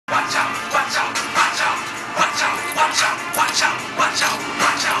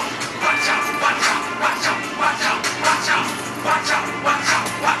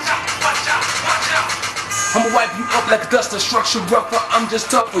like a dust structure rougher. I'm just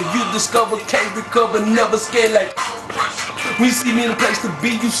tougher. You discover, can't recover, never scared like. When you see me in a place to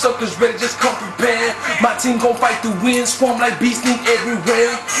be, you suckers ready, just come prepared. My team gon' fight the wind, swarm like beasts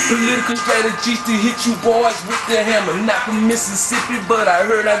everywhere. Political strategies to hit you boys with the hammer. Not from Mississippi, but I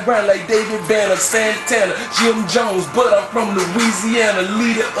heard I grind like David Banner, Santana, Jim Jones, but I'm from Louisiana,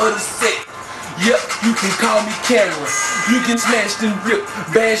 leader of the set. Yup, you can call me Cameron. You can smash and rip,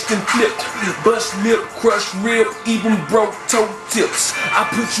 bashed and flip, bust lip, crush rib, even broke toe tips. I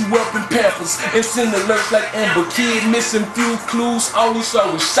put you up in Pampers and send alerts like Amber. Kid missing few clues, all you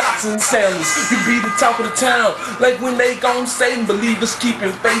saw was shots and sandals. You be the talk of the town, like when they gon' say, believers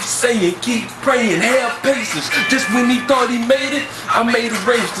keeping faith, saying keep praying, have patience. Just when he thought he made it, I made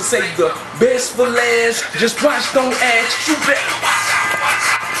arrangements to say the best for last. Just watch, don't ask, shoot back.